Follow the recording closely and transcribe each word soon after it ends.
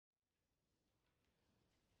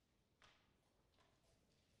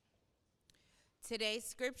Today's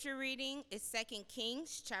scripture reading is 2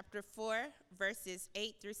 Kings chapter 4, verses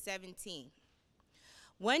 8 through 17.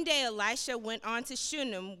 One day Elisha went on to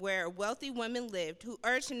Shunem, where a wealthy woman lived, who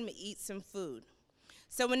urged him to eat some food.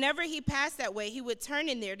 So whenever he passed that way, he would turn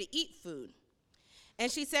in there to eat food.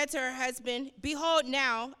 And she said to her husband, "Behold,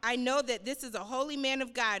 now I know that this is a holy man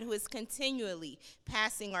of God who is continually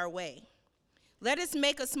passing our way. Let us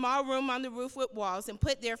make a small room on the roof with walls and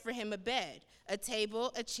put there for him a bed, a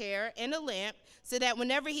table, a chair, and a lamp, so that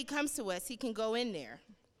whenever he comes to us, he can go in there."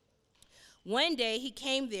 One day he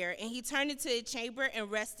came there, and he turned into a chamber and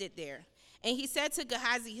rested there. And he said to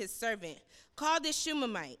Gehazi his servant, "Call this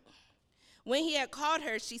Shunammite." When he had called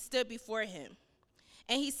her, she stood before him.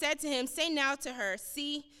 And he said to him, "Say now to her,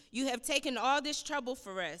 'See, you have taken all this trouble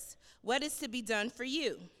for us. What is to be done for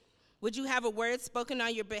you? Would you have a word spoken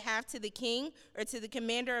on your behalf to the king or to the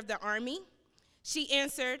commander of the army?" She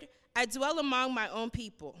answered, "I dwell among my own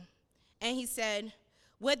people." And he said,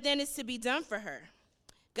 "What then is to be done for her?"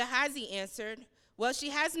 Gehazi answered, "Well, she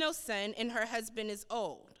has no son, and her husband is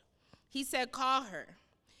old." He said, "Call her."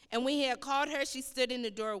 And when he had called her, she stood in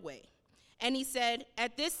the doorway. And he said,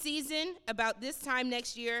 "At this season, about this time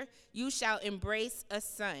next year, you shall embrace a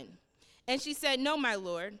son." And she said, "No, my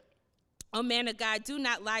lord. O man of God, do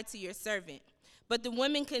not lie to your servant." But the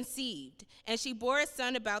woman conceived, and she bore a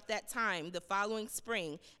son about that time, the following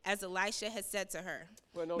spring, as Elisha had said to her.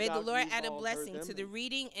 Well, no May the doubt Lord you've add a all blessing heard to them, the and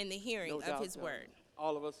reading and the hearing no of doubt, his word.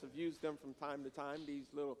 all of us have used them from time to time,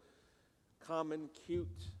 these little common,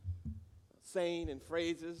 cute saying and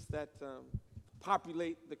phrases that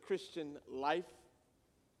populate the Christian life.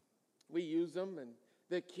 We use them, and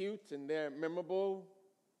they're cute and they're memorable.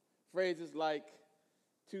 Phrases like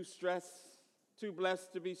too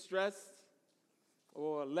blessed to be stressed,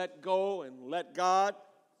 or let go and let God.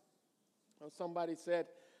 Or somebody said,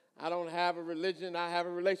 "I don't have a religion, I have a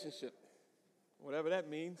relationship." Whatever that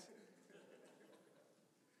means.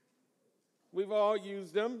 We've all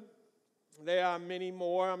used them. There are many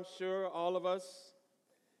more, I'm sure. All of us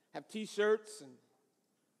have T-shirts and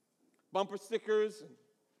bumper stickers and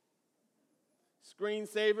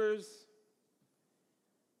screensavers.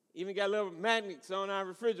 Even got little magnets on our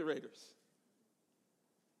refrigerators,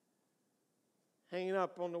 hanging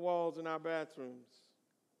up on the walls in our bathrooms.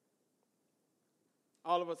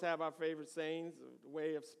 All of us have our favorite sayings, a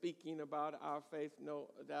way of speaking about our faith,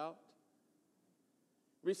 no doubt.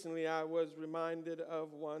 Recently, I was reminded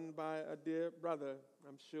of one by a dear brother.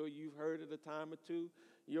 I'm sure you've heard it a time or two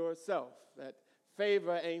yourself, that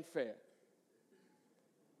favor ain't fair.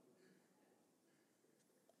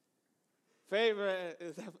 Favor,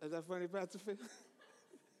 is that funny, Pastor Phil?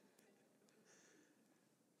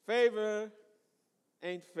 Favor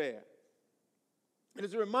ain't fair. It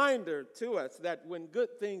is a reminder to us that when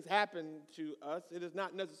good things happen to us, it is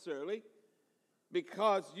not necessarily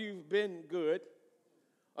because you've been good,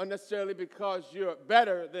 or necessarily because you're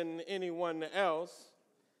better than anyone else.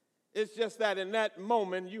 It's just that in that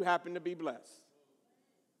moment, you happen to be blessed.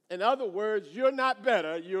 In other words, you're not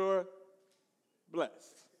better, you're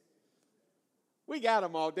blessed. We got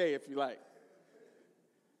them all day if you like.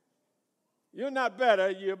 You're not better,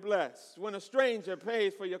 you're blessed. When a stranger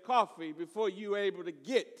pays for your coffee before you're able to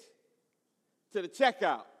get to the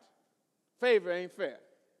checkout, favor ain't fair.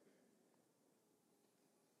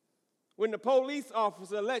 When the police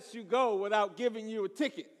officer lets you go without giving you a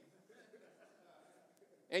ticket,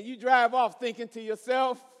 and you drive off thinking to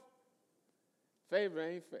yourself, favor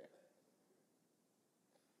ain't fair.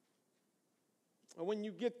 Or when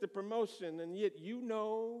you get the promotion and yet you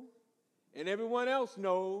know and everyone else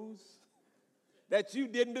knows that you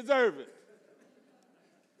didn't deserve it.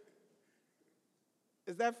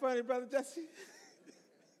 Is that funny, Brother Jesse?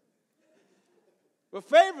 But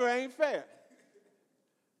favor ain't fair.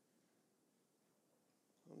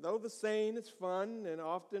 Though the saying is fun and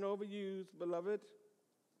often overused, beloved,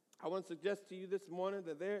 I want to suggest to you this morning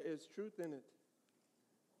that there is truth in it.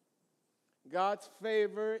 God's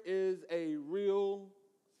favor is a real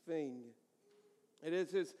thing. It is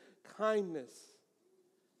his kindness.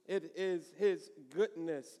 It is his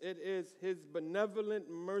goodness. It is his benevolent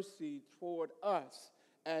mercy toward us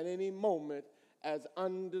at any moment as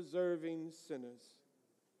undeserving sinners.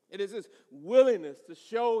 It is his willingness to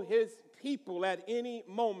show his people at any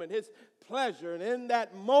moment his pleasure, and in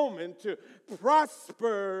that moment to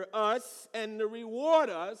prosper us and to reward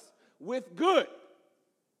us with good.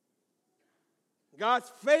 God's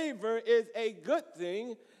favor is a good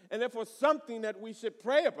thing, and therefore something that we should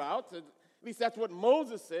pray about. At least that's what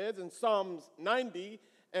Moses says in Psalms 90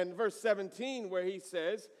 and verse 17, where he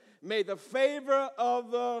says, "May the favor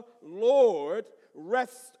of the Lord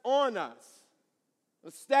rest on us,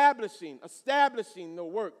 Establishing the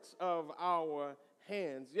works of our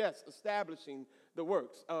hands. Yes, establishing the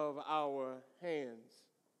works of our hands.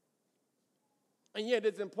 And yet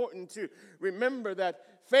it's important to remember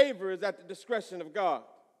that favor is at the discretion of God.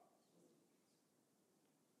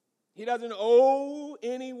 He doesn't owe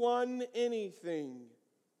anyone anything.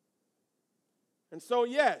 And so,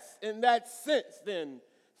 yes, in that sense, then,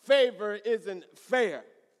 favor isn't fair.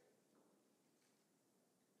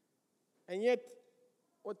 And yet,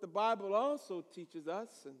 what the Bible also teaches us,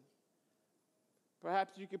 and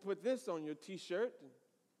perhaps you could put this on your t-shirt, and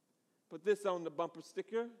put this on the bumper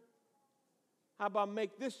sticker. How about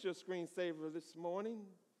make this your screensaver this morning?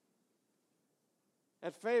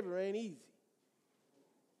 That favor ain't easy.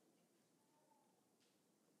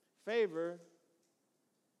 Favor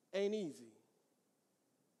ain't easy.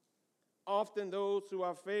 Often those who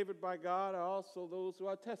are favored by God are also those who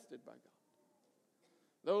are tested by God.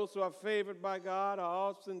 Those who are favored by God are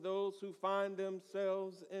often those who find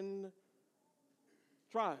themselves in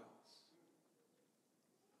trials.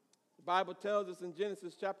 The Bible tells us in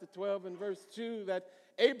Genesis chapter 12 and verse 2 that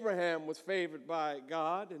Abraham was favored by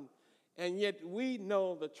God, and yet we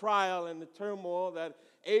know the trial and the turmoil that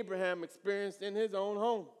Abraham experienced in his own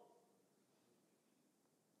home.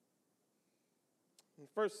 In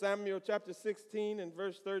 1 Samuel chapter 16 and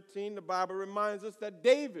verse 13, the Bible reminds us that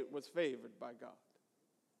David was favored by God.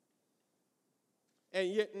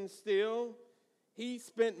 And yet and still, he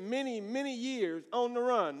spent many, many years on the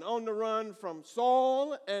run from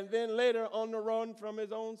Saul, and then later on the run from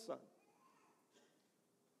his own son.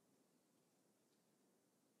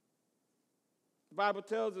 The Bible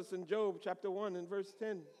tells us in Job chapter 1 and verse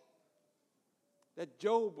 10 that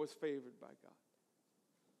Job was favored by God.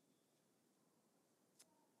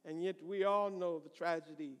 And yet we all know the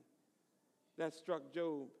tragedy that struck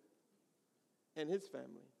Job and his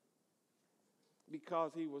family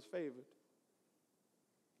because he was favored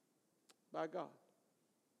by God.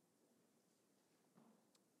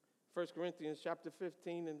 1 Corinthians chapter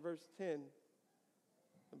 15 and verse 10,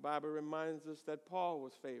 the Bible reminds us that Paul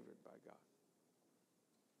was favored by God,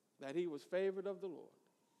 that he was favored of the Lord.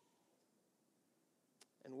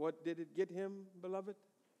 And what did it get him, beloved?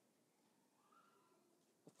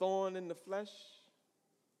 A thorn in the flesh,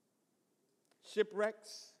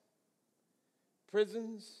 shipwrecks,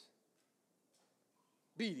 prisons,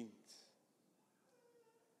 beatings.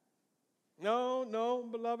 No,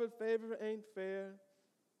 beloved, favor ain't fair.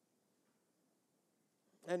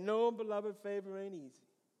 And no, beloved, favor ain't easy.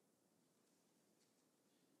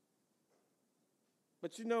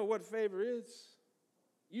 But you know what favor is?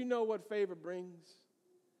 You know what favor brings?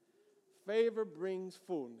 Favor brings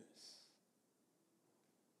fullness.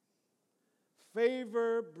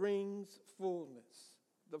 Favor brings fullness.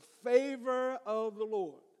 The favor of the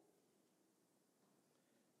Lord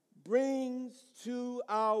brings to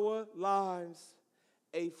our lives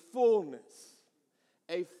a fullness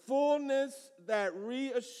that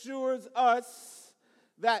reassures us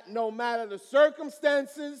that no matter the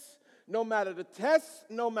circumstances, no matter the test,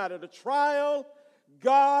 no matter the trial,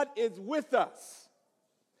 God is with us.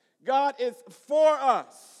 God is for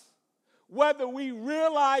us, whether we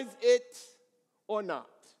realize it or not.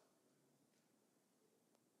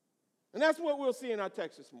 And that's what we'll see in our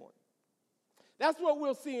text this morning. That's what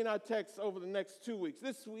we'll see in our text over the next 2 weeks,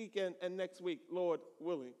 this week and next week, Lord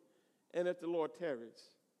willing, and if the Lord tarries.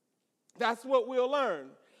 That's what we'll learn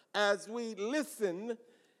as we listen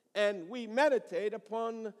and we meditate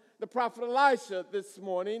upon the prophet Elisha this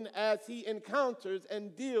morning as he encounters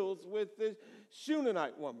and deals with the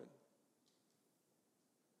Shunammite woman.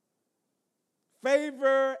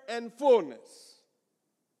 Favor and fullness,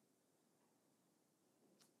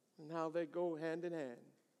 and how they go hand in hand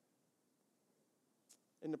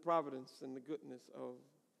in the providence and the goodness of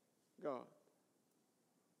God.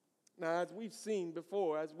 Now, as we've seen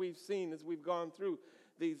before, as we've gone through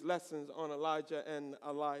these lessons on Elijah and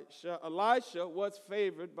Elisha was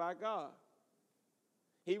favored by God.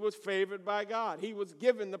 He was favored by God. He was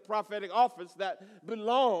given the prophetic office that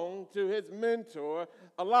belonged to his mentor,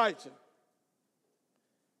 Elijah.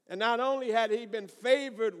 And not only had he been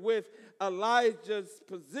favored with Elijah's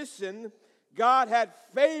position, God had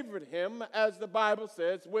favored him, as the Bible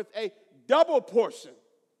says, with a double portion.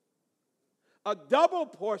 A double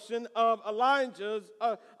portion of Elijah's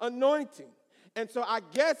anointing. And so I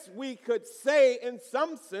guess we could say in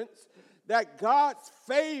some sense that God's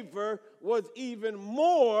favor was even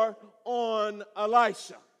more on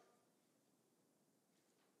Elisha.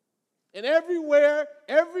 And everywhere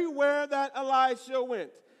that Elisha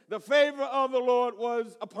went, the favor of the Lord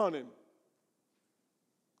was upon him.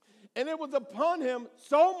 And it was upon him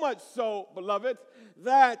so much so, beloved,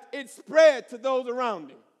 that it spread to those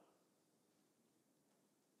around him.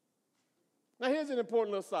 Now, here's an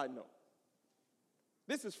important little side note.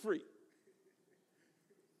 This is free.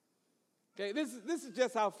 Okay, this is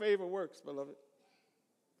just how favor works, beloved.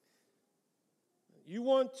 You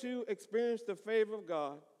want to experience the favor of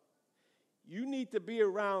God, you need to be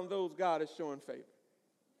around those God is showing favor.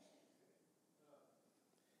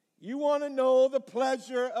 You want to know the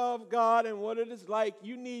pleasure of God and what it is like,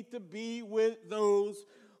 you need to be with those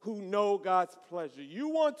who know God's pleasure. You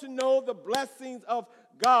want to know the blessings of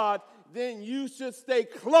God, then you should stay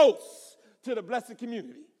close to the blessed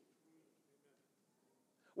community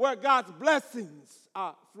where God's blessings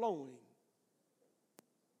are flowing.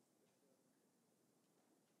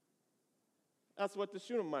 That's what the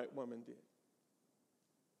Shunammite woman did.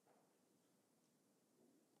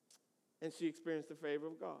 And she experienced the favor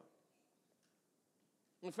of God.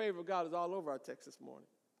 And the favor of God is all over our text this morning.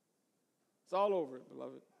 It's all over it,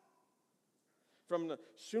 beloved. From the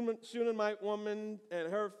Shunammite woman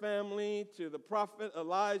and her family to the prophet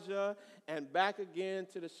Elijah and back again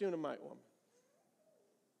to the Shunammite woman.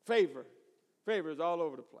 Favor. Favor is all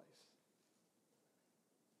over the place.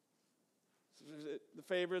 The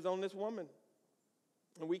favor is on this woman.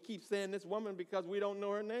 And we keep saying this woman because we don't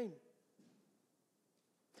know her name.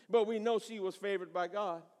 But we know she was favored by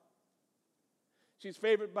God. She's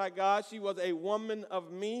favored by God. She was a woman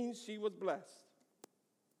of means. She was blessed.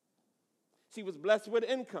 She was blessed with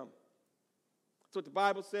income. That's what the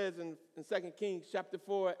Bible says in 2 Kings chapter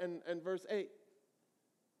 4 and verse 8.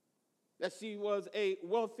 That she was a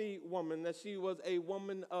wealthy woman, that she was a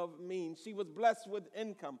woman of means. She was blessed with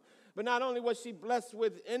income. But not only was she blessed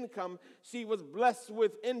with income, she was blessed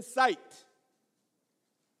with insight.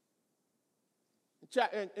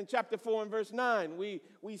 In chapter 4 and verse 9,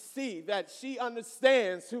 we see that she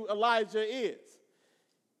understands who Elijah is.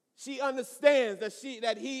 She understands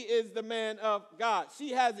that he is the man of God.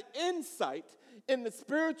 She has insight in the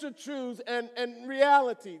spiritual truths and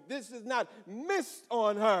reality. This is not missed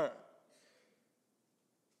on her.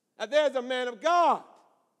 Now, there's a man of God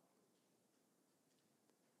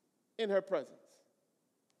in her presence,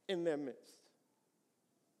 in their midst.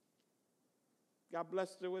 God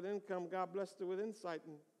blessed her with income. God blessed her with insight.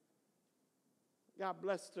 And God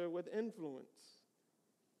blessed her with influence.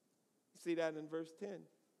 You see that in verse 10.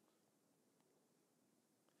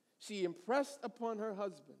 She impressed upon her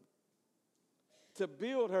husband to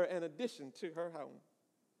build her an addition to her home.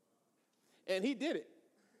 And he did it.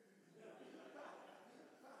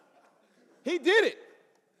 He did it.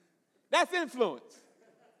 That's influence.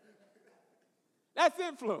 That's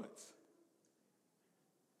influence.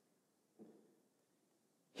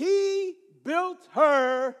 He built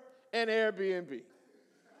her an Airbnb.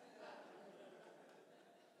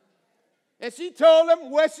 And she told him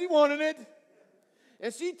where she wanted it.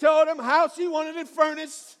 And she told him how she wanted it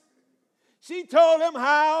furnished. She told him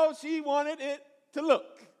how she wanted it to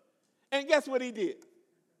look. And guess what he did?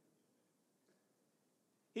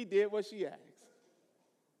 He did what she asked.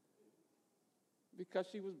 Because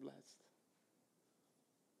she was blessed.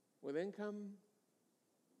 With income,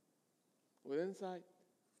 with insight,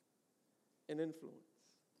 and influence.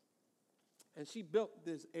 And she built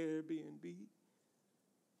this Airbnb.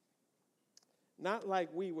 Not like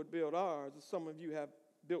we would build ours, as some of you have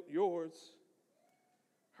built yours.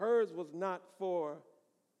 Hers was not for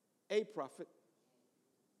a prophet.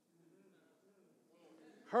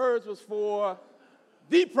 Hers was for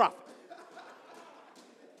the prophet.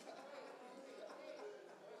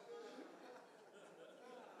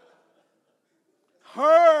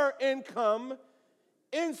 Her income,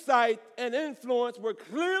 insight, and influence were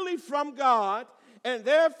clearly from God, and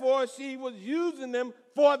therefore she was using them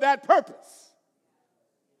for that purpose.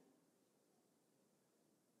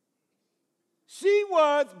 She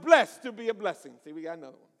was blessed to be a blessing. See, we got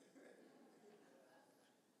another one.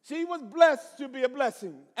 She was blessed to be a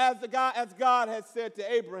blessing, as God had said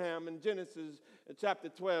to Abraham in Genesis chapter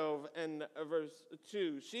 12 and verse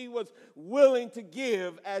 2. She was willing to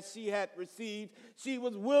give as she had received. She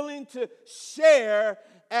was willing to share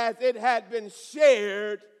as it had been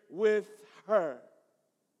shared with her.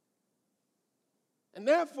 And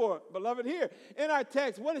therefore, beloved, here in our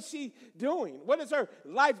text, what is she doing? What is her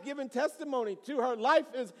life-giving testimony to? Her life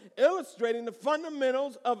is illustrating the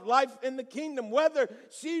fundamentals of life in the kingdom, whether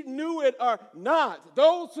she knew it or not.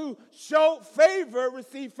 Those who show favor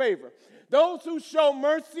receive favor. Those who show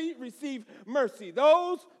mercy receive mercy.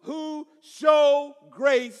 Those who show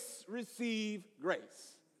grace receive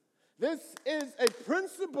grace. This is a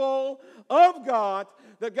principle of God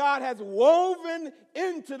that God has woven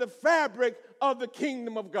into the fabric of the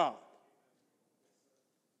kingdom of God.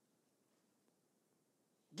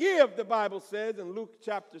 Give, the Bible says in Luke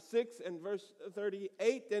chapter 6 and verse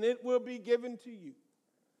 38, and it will be given to you.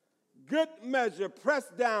 Good measure,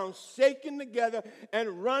 pressed down, shaken together,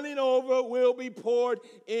 and running over will be poured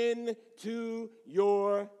into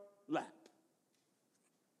your lap.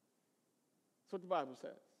 That's what the Bible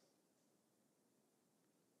says.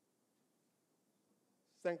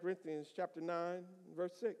 2 Corinthians chapter 9,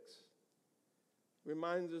 verse 6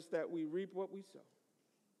 reminds us that we reap what we sow.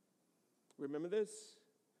 Remember this.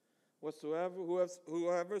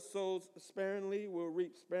 Whoever sows sparingly will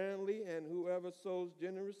reap sparingly, and whoever sows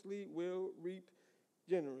generously will reap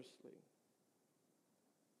generously.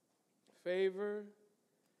 Favor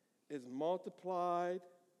is multiplied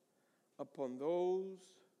upon those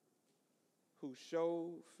who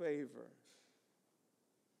show favor.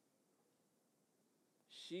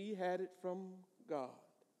 She had it from God.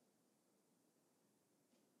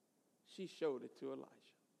 She showed it to Elisha.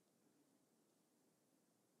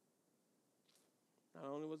 Not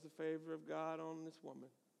only was the favor of God on this woman,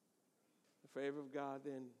 the favor of God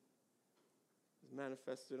then was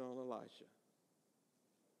manifested on Elisha.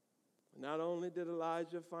 Not only did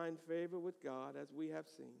Elijah find favor with God, as we have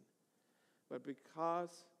seen, but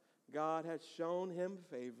because God had shown him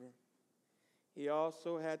favor, he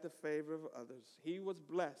also had the favor of others. He was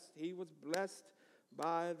blessed. He was blessed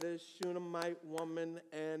by this Shunammite woman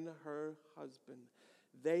and her husband.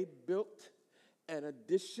 They built an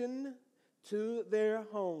addition to their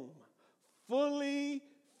home, fully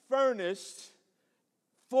furnished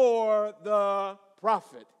for the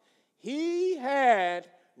prophet. He had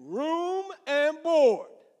room and board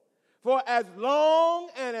for as long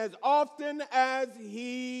and as often as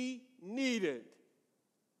he needed.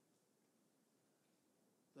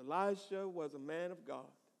 Elisha was a man of God.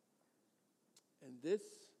 And this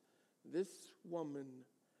woman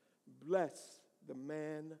blessed the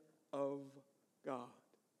man of God.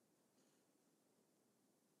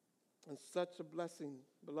 And such a blessing,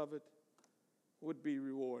 beloved, would be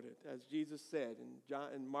rewarded. As Jesus said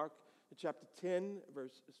in Mark chapter 10,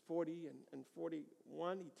 verses 40 and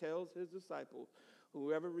 41, he tells his disciples,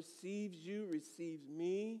 whoever receives you receives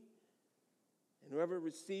me, and whoever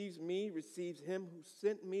receives me receives him who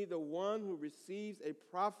sent me. The one who receives a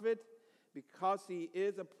prophet, because he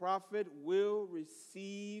is a prophet, will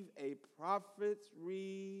receive a prophet's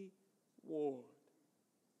reward.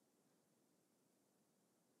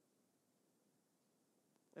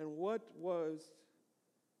 And what was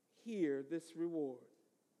here this reward?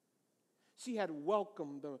 She had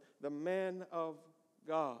welcomed the man of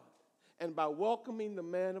God. And by welcoming the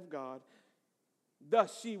man of God,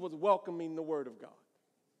 thus she was welcoming the word of God.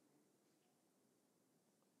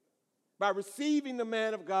 By receiving the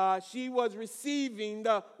man of God, she was receiving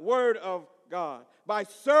the word of God. By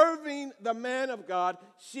serving the man of God,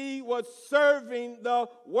 she was serving the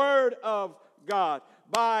word of God.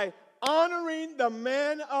 By honoring the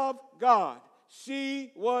man of God,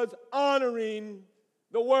 she was honoring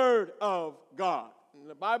the word of God. And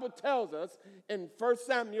the Bible tells us in 1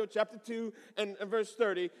 Samuel chapter 2 and verse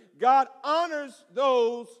 30, God honors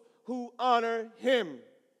those who honor him.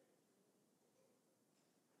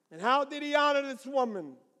 And how did he honor this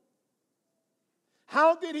woman?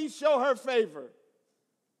 How did he show her favor?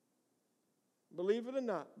 Believe it or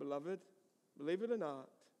not, beloved, believe it or not,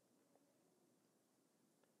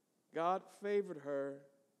 God favored her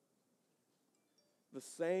the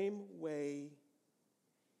same way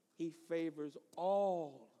he favors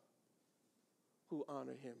all who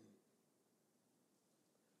honor him,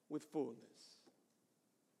 with fullness.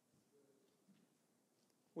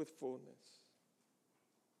 With fullness.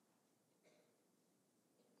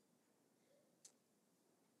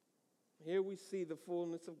 Here we see the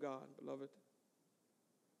fullness of God, beloved.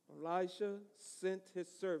 Elisha sent his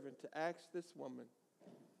servant to ask this woman,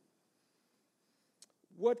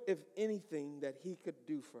 what, if anything, that he could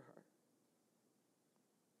do for her?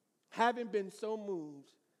 Having been so moved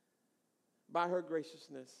by her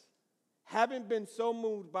graciousness, having been so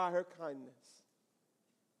moved by her kindness,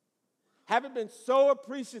 having been so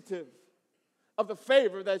appreciative of the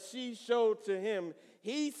favor that she showed to him,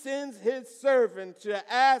 he sends his servant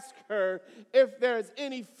to ask her if there's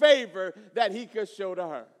any favor that he could show to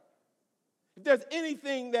her. If there's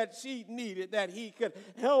anything that she needed that he could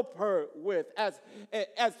help her with, as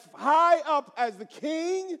high up as the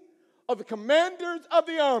king of the commanders of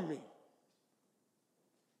the army.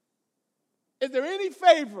 Is there any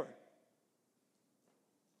favor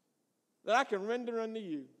that I can render unto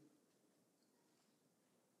you?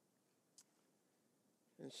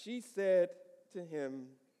 And she said to him,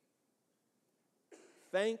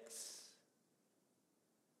 thanks,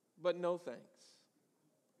 but no thanks.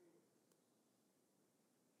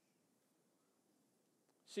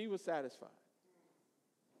 She was satisfied.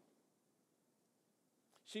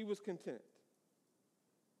 She was content.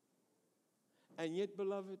 And yet,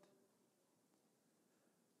 beloved,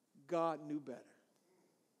 God knew better.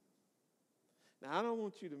 Now, I don't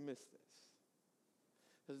want you to miss this,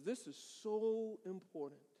 because this is so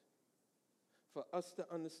important for us to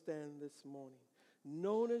understand this morning.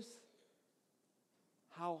 Notice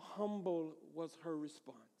how humble was her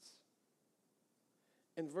response.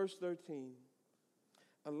 In verse 13,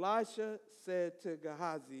 Elisha said to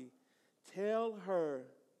Gehazi, tell her,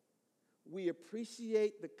 we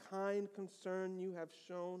appreciate the kind concern you have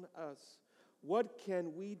shown us. What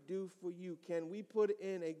can we do for you? Can we put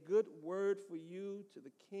in a good word for you to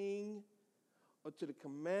the king or to the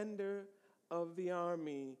commander of the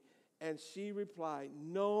army? And she replied,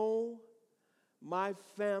 no, my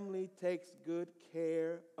family takes good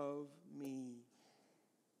care of me.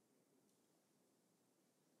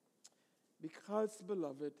 Because,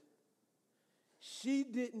 beloved, she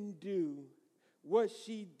didn't do what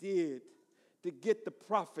she did to get the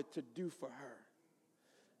prophet to do for her.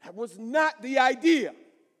 That was not the idea.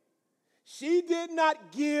 She did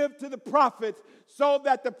not give to the prophet so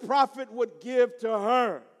that the prophet would give to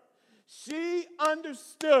her. She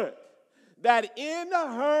understood that in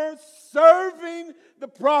her serving the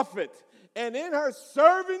prophet and in her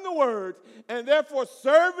serving the word and therefore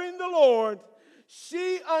serving the Lord,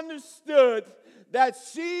 she understood that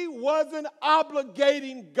she wasn't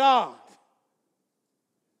obligating God.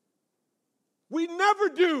 We never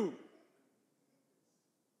do.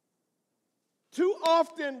 Too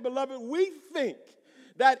often, beloved, we think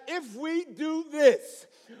that if we do this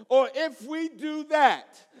or if we do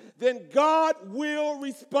that, then God will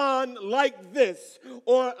respond like this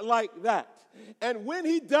or like that. And when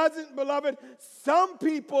he doesn't, beloved, some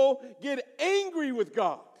people get angry with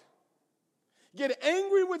God. Get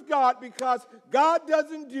angry with God because God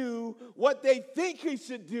doesn't do what they think he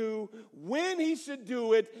should do, when he should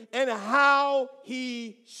do it, and how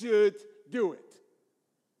he should do it.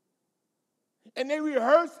 And they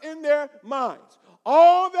rehearse in their minds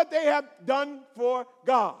all that they have done for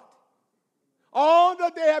God, all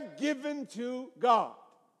that they have given to God,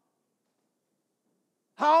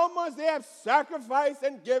 how much they have sacrificed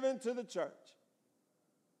and given to the church,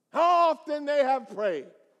 how often they have prayed.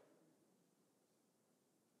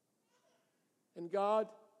 And God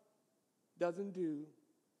doesn't do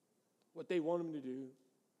what they want him to do,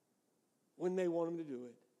 when they want him to do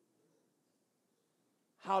it,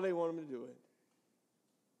 how they want him to do it,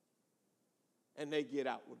 and they get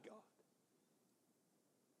out with God.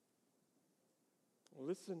 Well,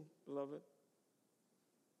 listen, beloved.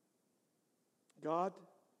 God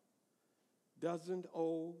doesn't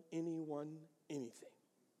owe anyone anything.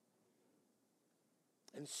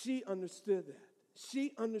 And she understood that.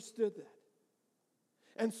 She understood that.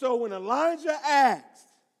 And so when Elijah asked,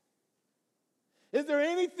 is there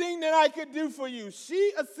anything that I could do for you?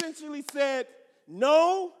 She essentially said,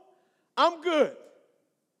 no, I'm good.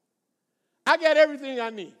 I got everything I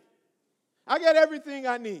need. I got everything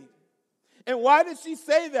I need. And why did she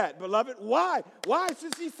say that, beloved? Why? Why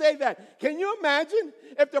should she say that? Can you imagine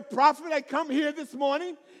if the prophet had come here this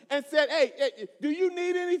morning and said, hey, do you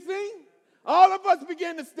need anything? All of us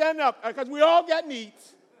began to stand up because we all got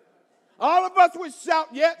needs. All of us would shout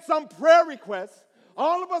yet some prayer requests.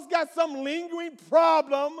 All of us got some lingering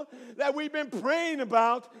problem that we've been praying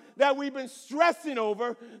about, that we've been stressing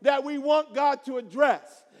over, that we want God to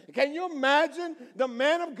address. Can you imagine the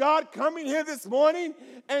man of God coming here this morning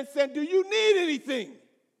and saying, do you need anything?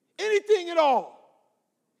 Anything at all?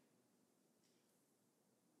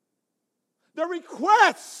 The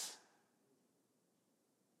requests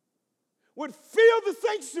would fill the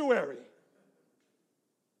sanctuary.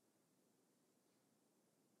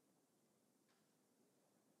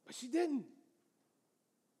 But she didn't.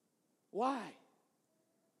 Why?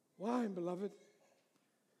 Why, beloved?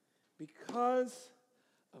 Because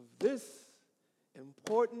of this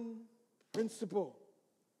important principle.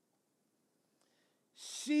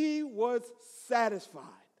 She was satisfied,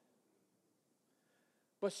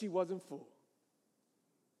 but she wasn't full.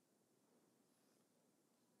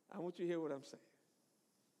 I want you to hear what I'm saying.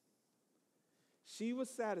 She was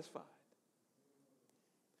satisfied,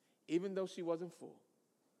 even though she wasn't full.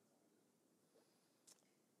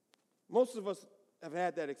 Most of us have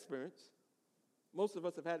had that experience. Most of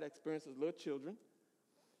us have had that experience as little children.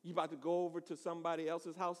 You're about to go over to somebody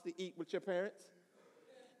else's house to eat with your parents.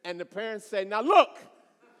 And the parents say, now look,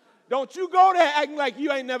 Don't you go there acting like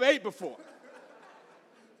you ain't never ate before.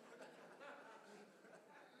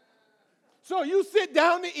 So you sit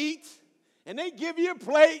down to eat, and they give you a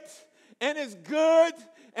plate, and it's good,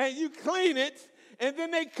 and you clean it, and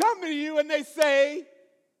then they come to you and they say,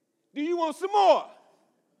 do you want some more?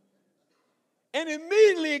 And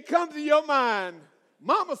immediately it comes to your mind,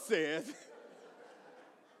 Mama said,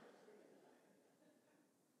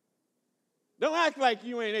 don't act like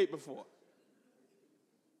you ain't ate before.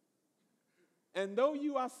 And though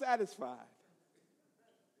you are satisfied,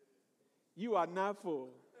 you are not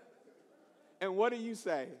full. And what do you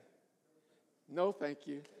say? No, thank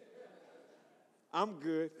you. I'm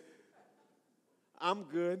good. I'm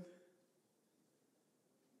good.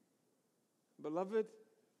 Beloved,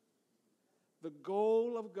 the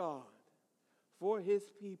goal of God for his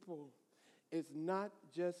people is not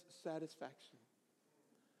just satisfaction.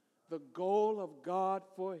 The goal of God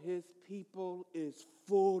for his people is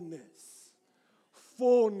fullness.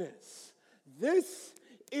 Fullness. This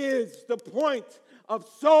is the point of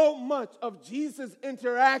so much of Jesus'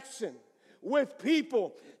 interaction with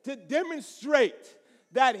people, to demonstrate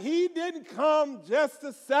that he didn't come just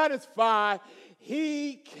to satisfy,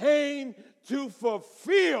 he came to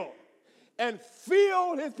fulfill and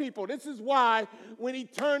fill his people. This is why when he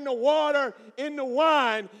turned the water into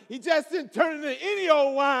wine, he just didn't turn it into any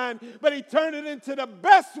old wine, but he turned it into the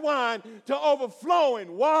best wine to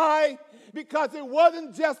overflowing. Why? Because it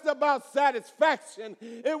wasn't just about satisfaction,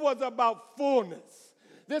 it was about fullness.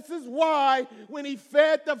 This is why when he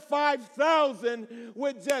fed the 5,000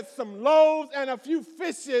 with just some loaves and a few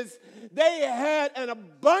fishes, they had an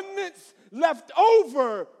abundance left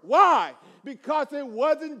over. Why? Because it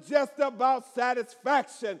wasn't just about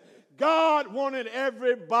satisfaction. God wanted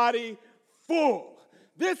everybody full.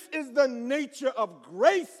 This is the nature of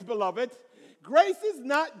grace, beloved. Grace is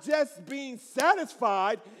not just being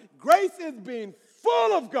satisfied. Grace is being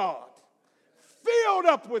full of God, filled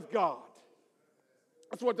up with God.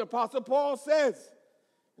 That's what the Apostle Paul says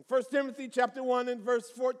in 1 Timothy chapter 1 and verse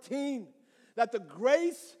 14, that the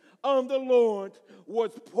grace of the Lord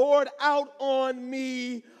was poured out on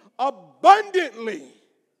me abundantly.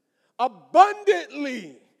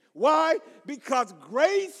 Abundantly. Why? Because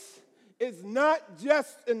grace is not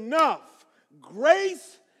just enough.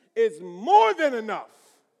 Grace is more than enough.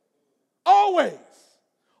 Always.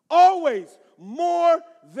 Always more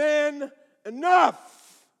than enough.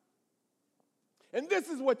 And this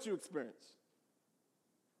is what you experience.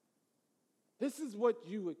 This is what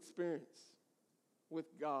you experience with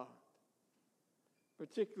God,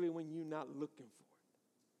 particularly when you're not looking for it.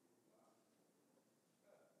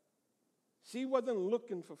 She wasn't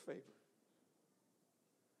looking for favor,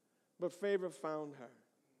 but favor found her.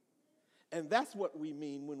 And that's what we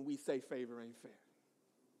mean when we say favor ain't fair.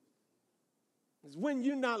 It's when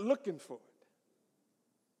you're not looking for it,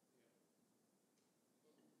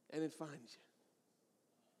 and it finds you.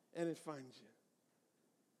 And it finds you.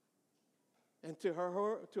 And to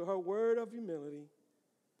her word of humility,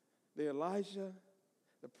 the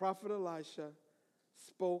prophet Elisha,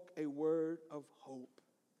 spoke a word of hope.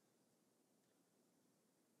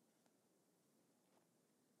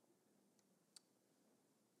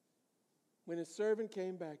 When his servant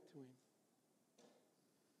came back to him,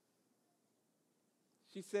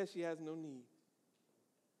 she says she has no need.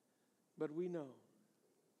 But we know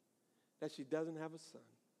that she doesn't have a son.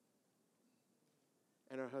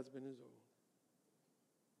 And her husband is old.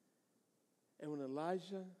 And when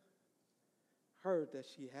Elijah heard that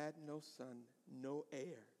she had no son, no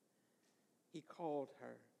heir, he called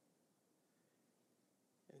her.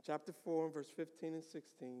 In chapter 4, verse 15 and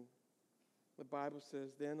 16, the Bible says,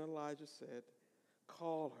 then Elijah said,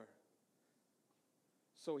 call her.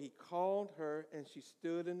 So he called her, and she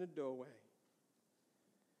stood in the doorway.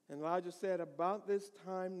 And Elijah said, about this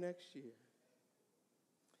time next year,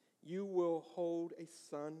 you will hold a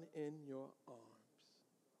son in your arms.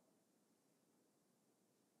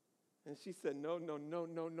 And she said, no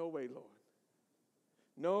way, Lord.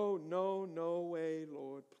 No way,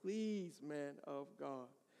 Lord. Please, man of God,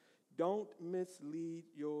 don't mislead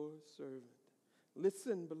your servant.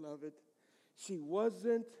 Listen, beloved, she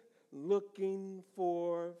wasn't looking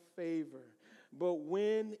for favor, but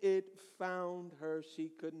when it found her,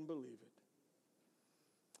 she couldn't believe it.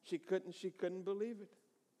 She couldn't believe it.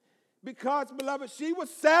 Because, beloved, she was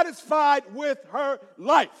satisfied with her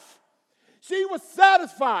life. She was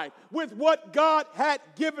satisfied with what God had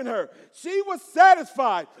given her. She was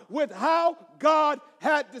satisfied with how God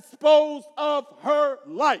had disposed of her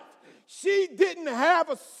life. She didn't have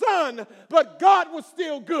a son, but God was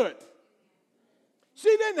still good. She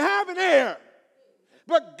didn't have an heir,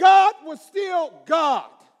 but God was still God.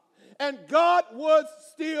 and God was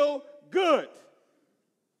still good.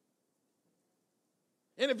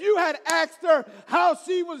 And if you had asked her how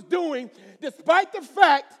she was doing, despite the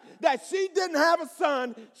fact that she didn't have a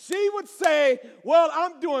son, she would say, well,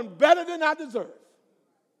 I'm doing better than I deserve.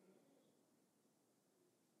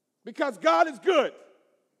 Because God is good.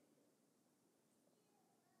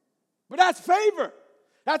 But that's favor.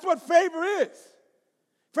 That's what favor is.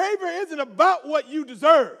 Favor isn't about what you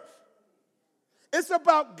deserve. It's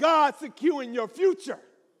about God securing your future.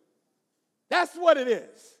 That's what it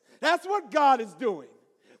is. That's what God is doing.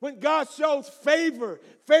 When God shows favor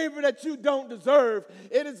that you don't deserve,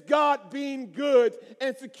 it is God being good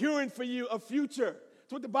and securing for you a future.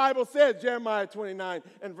 That's what the Bible says, Jeremiah 29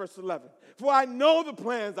 and verse 11. For I know the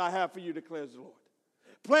plans I have for you, declares the Lord.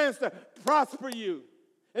 Plans to prosper you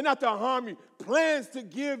and not to harm you. Plans to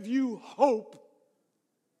give you hope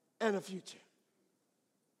and a future.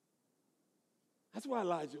 That's why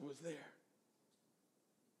Elijah was there.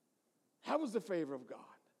 That was the favor of God.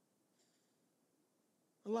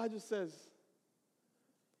 Elijah says,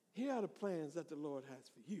 here are the plans that the Lord has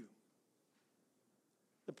for you.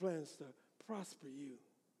 The plans to prosper you,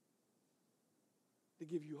 to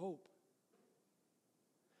give you hope,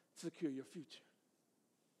 to secure your future,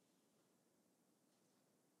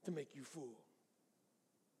 to make you full.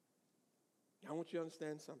 I want you to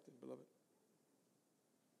understand something, beloved.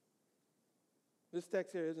 This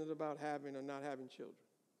text here isn't about having or not having children.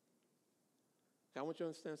 I want you to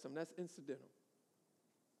understand something. That's incidental.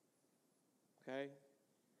 Okay?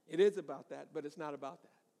 It is about that, but it's not about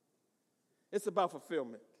that. It's about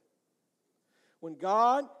fulfillment. When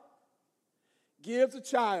God gives a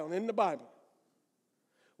child in the Bible,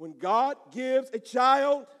 when God gives a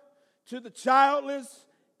child to the childless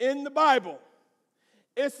in the Bible,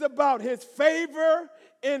 it's about his favor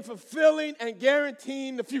in fulfilling and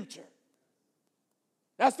guaranteeing the future.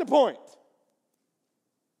 That's the point.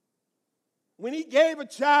 When he gave a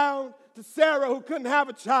child to Sarah who couldn't have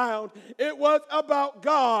a child, it was about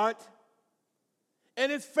God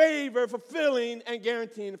and his favor fulfilling and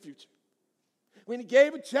guaranteeing the future. When he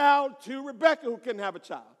gave a child to Rebekah who couldn't have a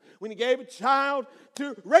child. When he gave a child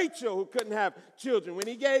to Rachel who couldn't have children. When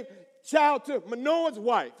he gave a child to Manoah's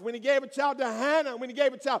wife. When he gave a child to Hannah. When he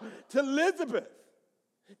gave a child to Elizabeth.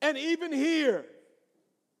 And even here,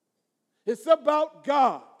 it's about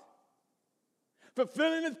God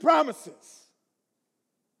fulfilling his promises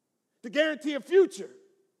to guarantee a future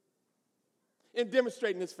in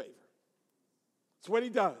demonstrating his favor. It's what he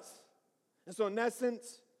does. And so in that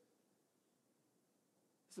sense,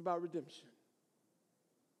 it's about redemption.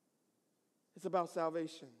 It's about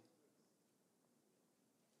salvation.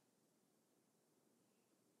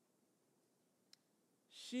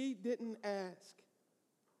 She didn't ask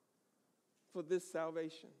for this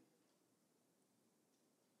salvation,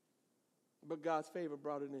 but God's favor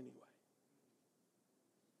brought it anyway.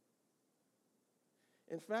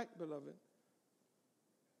 In fact, beloved,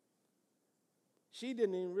 she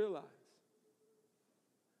didn't even realize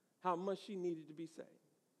how much she needed to be saved.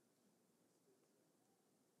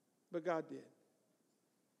 But God did.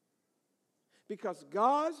 Because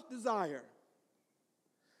God's desire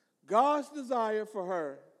for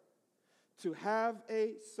her to have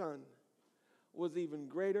a son was even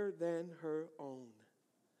greater than her own.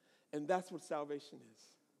 And that's what salvation is.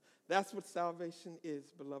 That's what salvation is,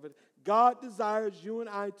 beloved. God desires you and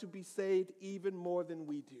I to be saved even more than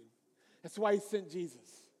we do. That's why he sent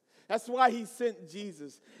Jesus. That's why he sent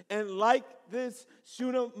Jesus. And like this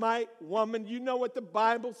Shunammite woman, you know what the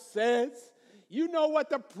Bible says. You know what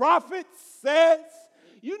the prophet says.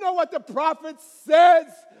 You know what the prophet says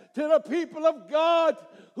to the people of God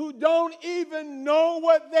who don't even know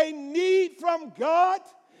what they need from God.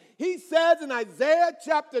 He says in Isaiah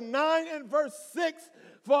chapter 9 and verse 6,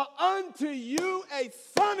 for unto you a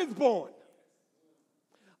son is born.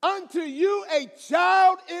 Unto you a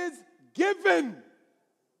child is given.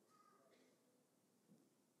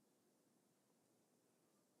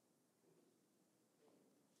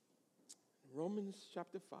 Romans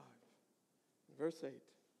chapter 5, verse 8,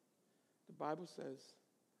 the Bible says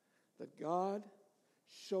that God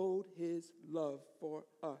showed his love for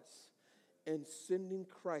us in sending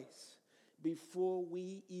Christ before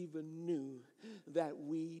we even knew that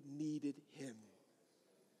we needed him.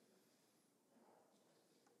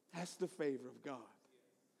 That's the favor of God.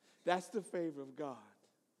 That's the favor of God.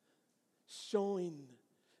 Showing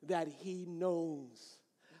that he knows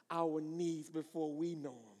our needs before we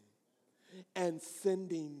know them. And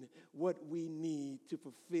sending what we need to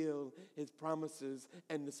fulfill his promises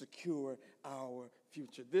and to secure our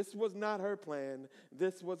future. This was not her plan.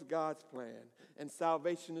 This was God's plan. And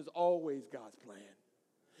salvation is always God's plan.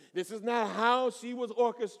 This is not how she was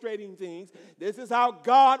orchestrating things. This is how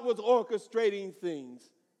God was orchestrating things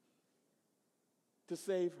to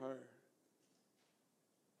save her.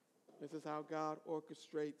 This is how God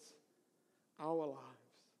orchestrates our lives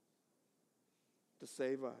to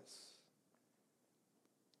save us.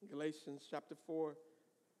 Galatians chapter 4,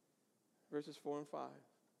 verses 4 and 5.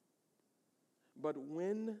 But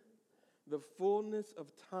when the fullness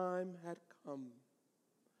of time had come,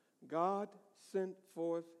 God sent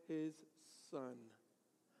forth his Son,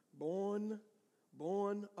 born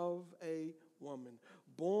of a woman,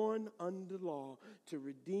 born under law, to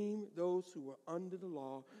redeem those who were under the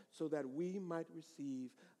law, so that we might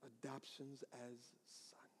receive adoptions as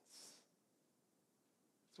sons.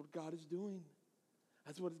 That's what God is doing.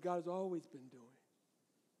 That's what God has always been doing.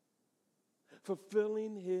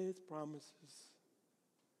 Fulfilling his promises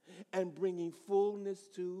and bringing fullness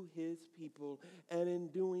to his people, and in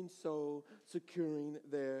doing so, securing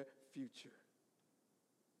their future.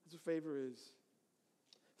 That's what favor is.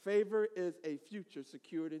 Favor is a future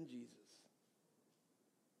secured in Jesus.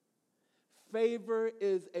 Favor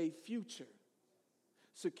is a future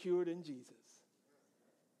secured in Jesus.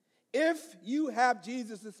 If you have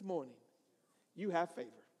Jesus this morning, you have favor.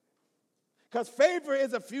 Because favor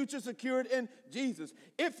is a future secured in Jesus.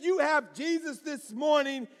 If you have Jesus this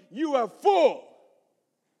morning, you are full.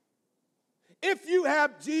 If you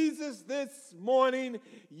have Jesus this morning,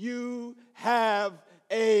 you have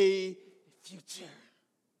a future.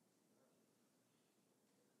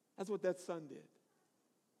 That's what that son did.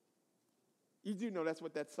 You do know that's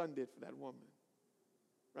what that son did for that woman,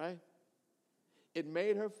 right? It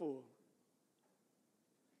made her full.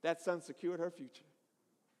 That son secured her future.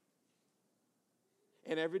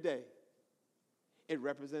 And every day, it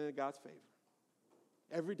represented God's favor.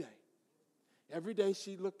 Every day. Every day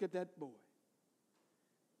she looked at that boy,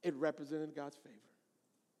 it represented God's favor.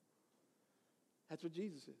 That's what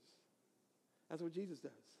Jesus is. That's what Jesus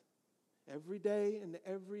does. Every day and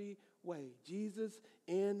every way, Jesus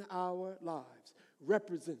in our lives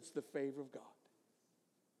represents the favor of God.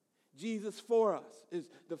 Jesus for us is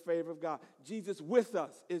the favor of God. Jesus with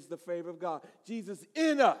us is the favor of God. Jesus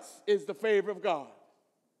in us is the favor of God.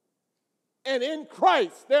 And in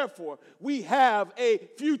Christ, therefore, we have a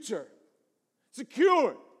future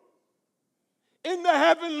secured in the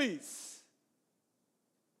heavenlies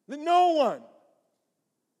that no one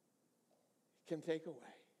can take away.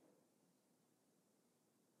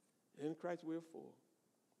 In Christ we are full.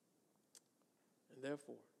 And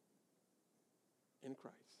therefore, in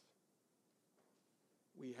Christ,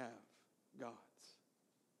 we have God's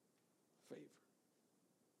favor.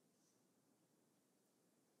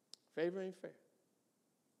 Favor ain't fair.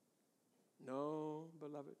 No,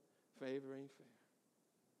 beloved, favor ain't fair.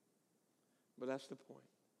 But that's the point.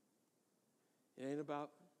 It ain't about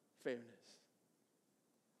fairness.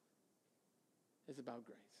 It's about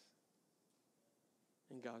grace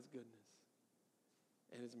and God's goodness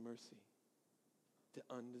and his mercy to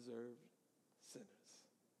undeserved sinners.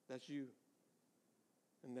 That's you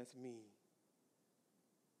and that's me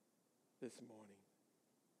this morning.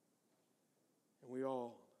 And we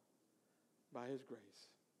all, by his grace,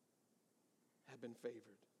 have been favored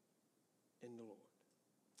in the Lord.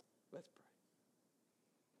 Let's pray.